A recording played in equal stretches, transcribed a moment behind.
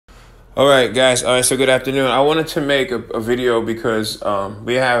All right, guys. All right, so good afternoon. I wanted to make a video because I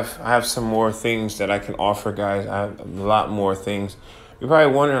have some more things that I can offer, guys. I have a lot more things. You're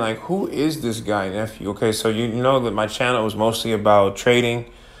probably wondering, like, who is this guy, nephew? Okay, so you know that my channel is mostly about trading.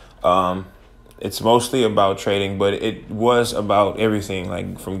 Um, it's mostly about trading, but it was about everything,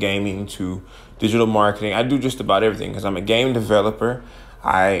 like from gaming to digital marketing. I do just about everything because I'm a game developer.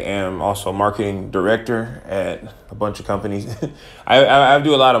 I am also a marketing director at a bunch of companies. I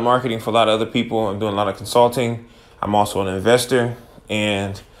do a lot of marketing for a lot of other people. I'm doing a lot of consulting. I'm also an investor.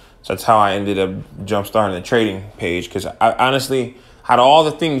 And so that's how I ended up jumpstarting the trading page. Because I honestly, out of all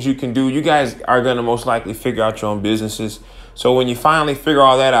the things you can do, you guys are going to most likely figure out your own businesses. So when you finally figure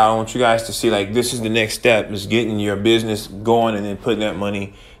all that out, I want you guys to see, like, this is the next step, is getting your business going and then putting that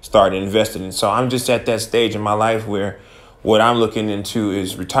money, starting investing. And so I'm just at that stage in my life where what I'm looking into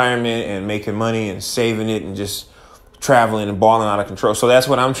is retirement and making money and saving it and just traveling and balling out of control. So that's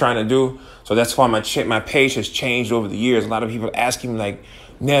what I'm trying to do. So that's why my page has changed over the years. A lot of people asking me, like,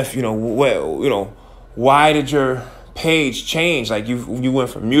 Neff, why did your page change? Like, you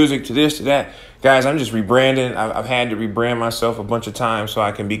went from music to this to that. Guys, I'm just rebranding. I've had to rebrand myself a bunch of times so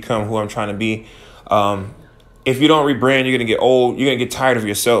I can become who I'm trying to be. If you don't rebrand, you're gonna get old. You're gonna get tired of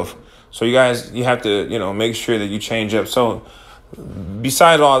yourself. So you guys, you have to, make sure that you change up. So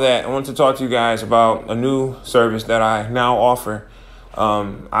besides all that, I want to talk to you guys about a new service that I now offer.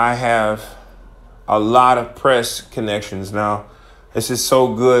 I have a lot of press connections now. This is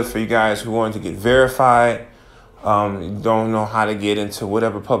so good for you guys who want to get verified. You don't know how to get into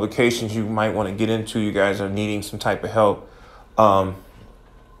whatever publications you might want to get into. You guys are needing some type of help.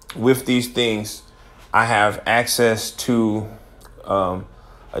 With these things, I have access to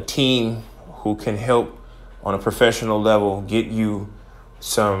a team who can help on a professional level get you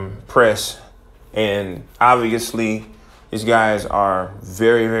some press. And obviously, these guys are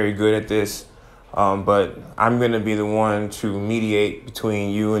very, very good at this. But I'm going to be the one to mediate between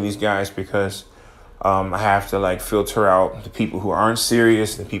you and these guys because I have to, like, filter out the people who aren't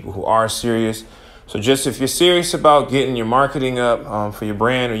serious and the people who are serious. So just if you're serious about getting your marketing up for your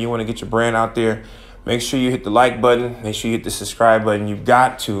brand, or you want to get your brand out there, make sure you hit the like button. Make sure you hit the subscribe button. You've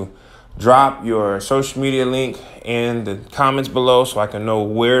got to drop your social media link in the comments below so I can know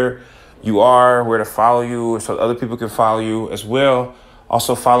where you are, where to follow you, so other people can follow you as well.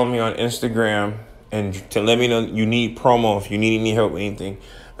 Also follow me on Instagram and to let me know you need promo. If you need any help with anything,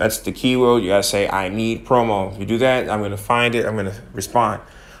 that's the keyword. You got to say, I need promo. If you do that, I'm going to find it. I'm going to respond.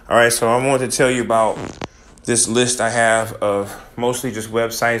 All right. So I wanted to tell you about this list I have of mostly just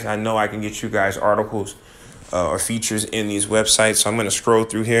websites. I know I can get you guys articles or features in these websites. So I'm going to scroll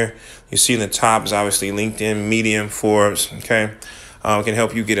through here. You see in the top is obviously LinkedIn, Medium, Forbes. Okay. Can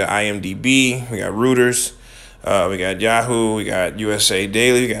help you get an IMDb. We got Reuters. We got Yahoo. We got USA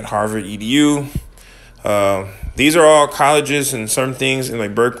Daily. We got Harvard EDU. These are all colleges and some things in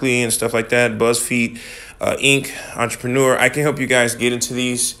like Berkeley and stuff like that. BuzzFeed, Inc., Entrepreneur. I can help you guys get into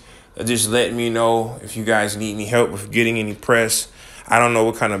these. Just let me know if you guys need any help with getting any press. I don't know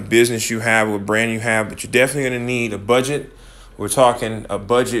what kind of business you have, what brand you have, but you're definitely going to need a budget. We're talking a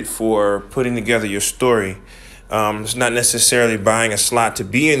budget for putting together your story. It's not necessarily buying a slot to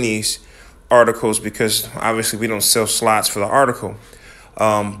be in these articles because obviously we don't sell slots for the article.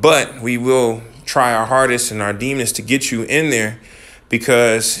 But we will try our hardest and our deepest to get you in there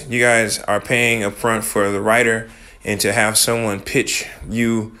because you guys are paying up front for the writer and to have someone pitch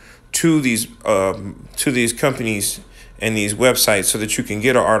you to these companies and these websites so that you can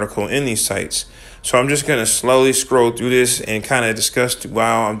get an article in these sites. So I'm just going to slowly scroll through this and kind of discuss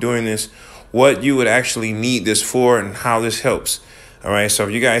while I'm doing this what you would actually need this for and how this helps. All right, so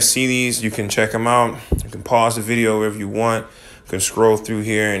if you guys see these, you can check them out. You can pause the video wherever you want. You can scroll through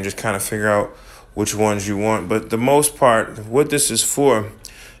here and just kind of figure out which ones you want. But the most part, what this is for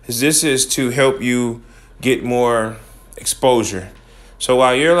is this is to help you get more exposure. So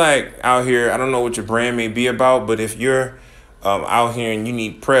while you're like out here, I don't know what your brand may be about, but if you're out here and you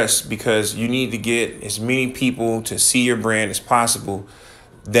need press because you need to get as many people to see your brand as possible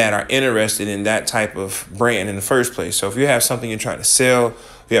that are interested in that type of brand in the first place. So if you have something you're trying to sell,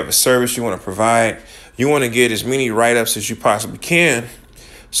 if you have a service you want to provide, you want to get as many write-ups as you possibly can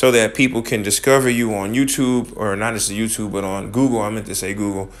so that people can discover you on YouTube, or not just YouTube, but on Google. I meant to say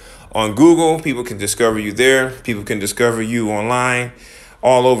Google. On Google, people can discover you there. People can discover you online,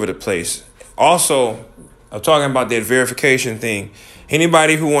 all over the place. Also, I'm talking about that verification thing.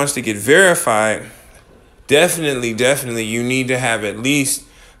 Anybody who wants to get verified, definitely, you need to have at least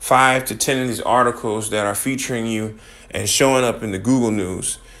 5 to 10 of these articles that are featuring you and showing up in the Google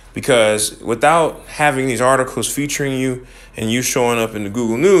News. because without having these articles featuring you and you showing up in the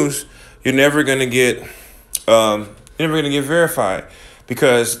Google News, you're never going to get verified,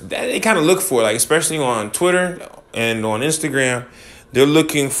 because they kind of look for, like, especially on Twitter and on Instagram, they're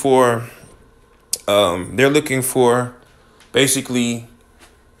looking for basically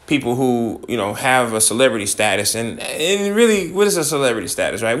people who, have a celebrity status. And really, what is a celebrity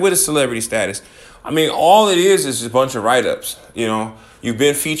status, right? What is celebrity status? I mean, all it is a bunch of write-ups. You've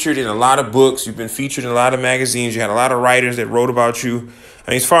been featured in a lot of books. You've been featured in a lot of magazines. You had a lot of writers that wrote about you.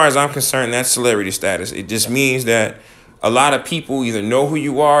 I mean, as far as I'm concerned, that's celebrity status. It just means that a lot of people either know who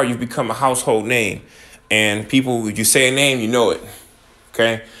you are, you've become a household name. And people, if you say a name, you know it.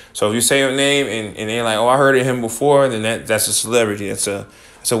 Okay? So if you say a name and they're like, oh, I heard of him before, then that's a celebrity. It's a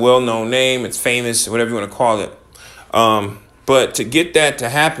well-known name. It's famous, whatever you want to call it. But to get that to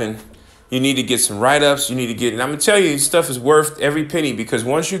happen, you need to get some write-ups. And I'm going to tell you, this stuff is worth every penny, because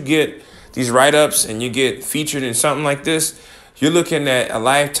once you get these write-ups and you get featured in something like this, you're looking at a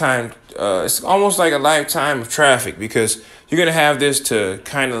lifetime. It's almost like a lifetime of traffic, because you're going to have this to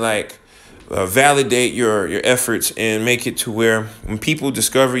kind of like validate your efforts and make it to where when people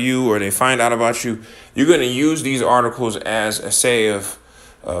discover you or they find out about you, you're going to use these articles as a say of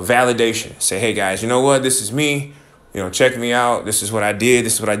validation. Say, hey guys, you know what? This is me. Check me out. This is what I did.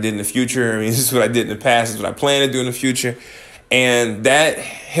 This is what I did in the future. I mean, this is what I did in the past. This is what I plan to do in the future. And that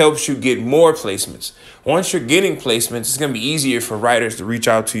helps you get more placements. Once you're getting placements, it's going to be easier for writers to reach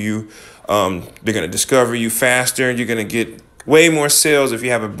out to you. They're going to discover you faster. You're going to get way more sales. If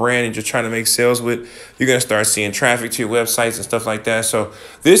you have a brand and you're trying to make sales with, you're going to start seeing traffic to your websites and stuff like that. So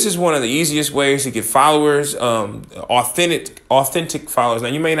this is one of the easiest ways to get followers, authentic followers. Now,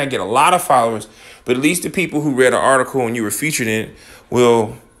 you may not get a lot of followers, but at least the people who read an article and you were featured in it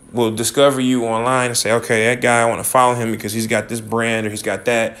will discover you online and say, okay, that guy, I want to follow him because he's got this brand or he's got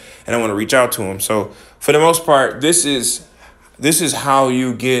that, and I want to reach out to him. So for the most part, this is how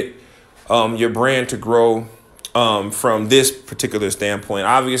you get your brand to grow from this particular standpoint.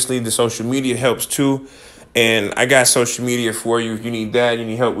 Obviously, the social media helps too. And I got social media for you. If you need that, you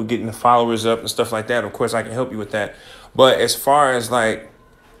need help with getting the followers up and stuff like that, of course, I can help you with that. But as far as like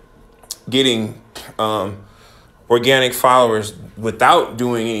getting organic followers without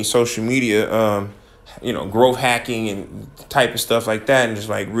doing any social media, growth hacking and type of stuff like that, and just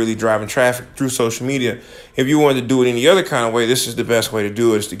like really driving traffic through social media. If you wanted to do it any other kind of way, this is the best way to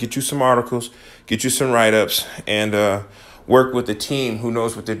do it, is to get you some articles, get you some write-ups, and work with a team who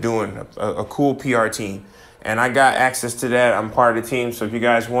knows what they're doing, a cool PR team. And I got access to that. I'm part of the team. So if you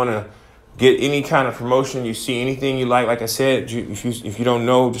guys want to get any kind of promotion, you see anything you like I said, if you don't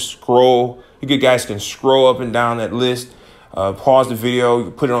know, just scroll. You guys can scroll up and down that list, pause the video,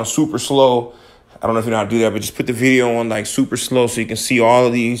 put it on super slow. I don't know if you know how to do that, but just put the video on like super slow so you can see all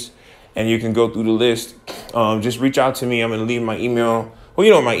of these and you can go through the list. Just reach out to me. I'm going to leave my email.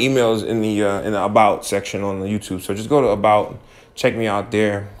 Well, my email is in the About section on the YouTube. So just go to About, check me out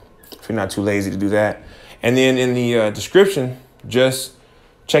there if you're not too lazy to do that. And then in the description, just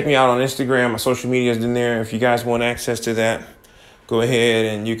check me out on Instagram. My social media is in there. If you guys want access to that, go ahead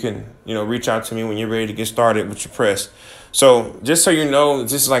and you can, reach out to me when you're ready to get started with your press. So just so you know,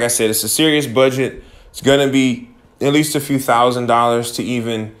 just like I said, it's a serious budget. It's going to be at least a few $1,000s to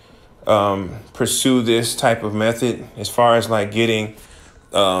even pursue this type of method as far as like getting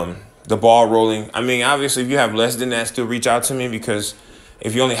the ball rolling. I mean, obviously, if you have less than that, still reach out to me, because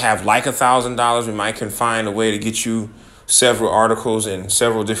if you only have like $1,000, we can find a way to get you several articles in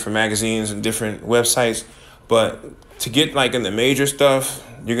several different magazines and different websites. But to get like in the major stuff,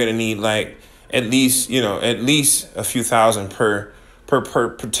 you're going to need like at least a few thousand per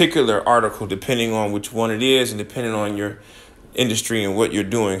particular article, depending on which one it is and depending on your industry and what you're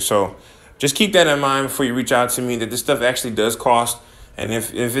doing. So just keep that in mind before you reach out to me, that this stuff actually does cost. And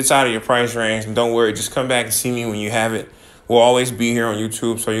if it's out of your price range, don't worry, just come back and see me when you have it. We'll always be here on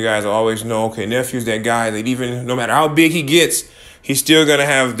YouTube, so you guys will always know, okay, Nephew's that guy that even no matter how big he gets, he's still going to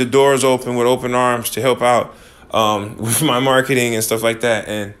have the doors open with open arms to help out with my marketing and stuff like that.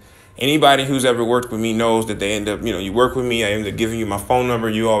 And anybody who's ever worked with me knows that they end up, you work with me, I end up giving you my phone number.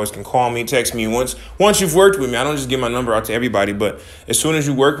 You always can call me, text me. Once you've worked with me, I don't just give my number out to everybody, but as soon as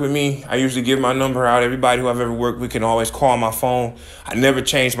you work with me, I usually give my number out. Everybody who I've ever worked with can always call my phone. I never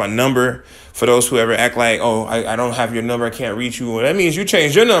change my number. For those who ever act like, oh, I don't have your number, I can't reach you, well, that means you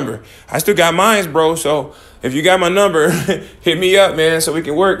changed your number. I still got mine, bro. So if you got my number, hit me up, man, so we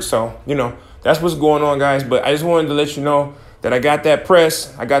can work. So, that's what's going on, guys. But I just wanted to let you know that I got that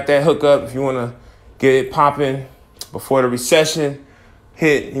press. I got that hookup. If you want to get it popping before the recession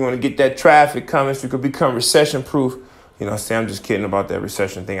hit, you want to get that traffic coming so you can become recession proof, You know, say I'm just kidding about that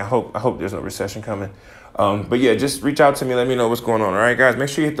recession thing. I hope there's no recession coming. But yeah, just reach out to me. Let me know what's going on. All right, guys, make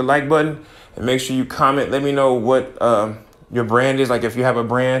sure you hit the like button and make sure you comment. Let me know what your brand is. Like if you have a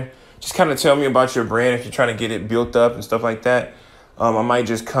brand, just kind of tell me about your brand if you're trying to get it built up and stuff like that. I might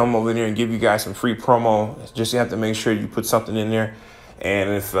just come over there and give you guys some free promo. Just you have to make sure you put something in there.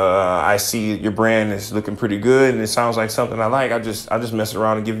 And if I see your brand is looking pretty good and it sounds like something I like, I'll just mess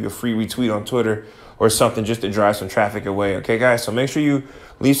around and give you a free retweet on Twitter or something just to drive some traffic away. Okay, guys? So make sure you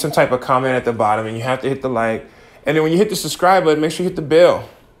leave some type of comment at the bottom, and you have to hit the like. And then when you hit the subscribe button, make sure you hit the bell.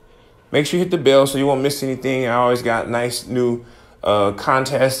 Make sure you hit the bell so you won't miss anything. I always got nice new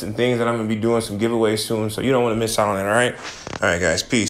contests and things that I'm going to be doing, some giveaways soon. So you don't want to miss out on it, all right? All right, guys. Peace.